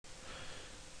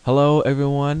Hello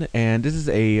everyone, and this is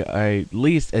at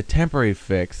least a temporary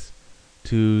fix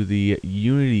to the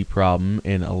Unity problem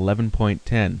in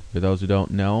 11.10. For those who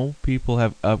don't know, people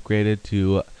have upgraded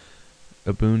to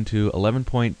Ubuntu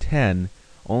 11.10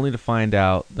 only to find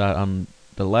out that on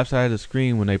the left side of the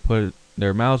screen when they put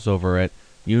their mouse over it,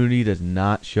 Unity does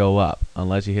not show up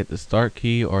unless you hit the start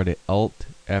key or the Alt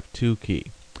F2 key.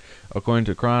 According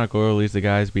to Chronicle, or at least the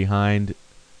guys behind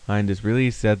this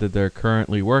release said that they're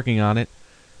currently working on it.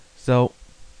 So,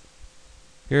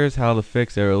 here's how to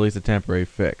fix it, or at least a temporary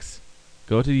fix.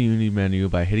 Go to the Unity menu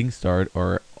by hitting Start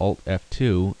or Alt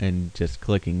F2 and just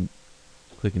clicking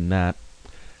that,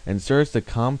 and search the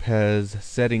Comp's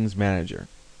Settings Manager.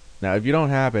 Now, if you don't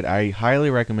have it, I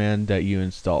highly recommend that you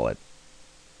install it.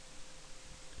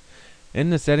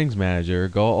 In the Settings Manager,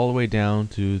 go all the way down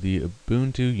to the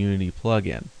Ubuntu Unity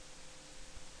plugin.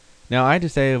 Now, I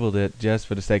disabled it just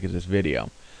for the sake of this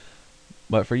video,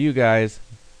 but for you guys,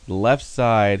 the left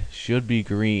side should be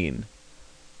green.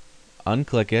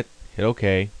 Unclick it, hit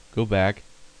OK, go back,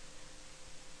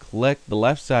 click the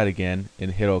left side again,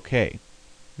 and hit OK.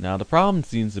 Now the problem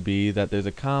seems to be that there's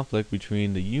a conflict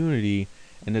between the Unity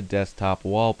and the desktop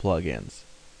wall plugins.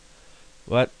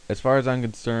 But as far as I'm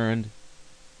concerned,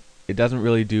 it doesn't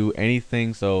really do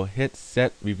anything, so hit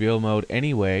Set Reveal Mode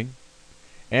anyway,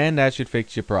 and that should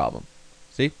fix your problem.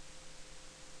 See?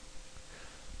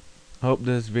 Hope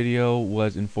this video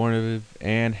was informative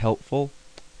and helpful,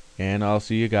 and I'll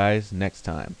see you guys next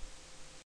time.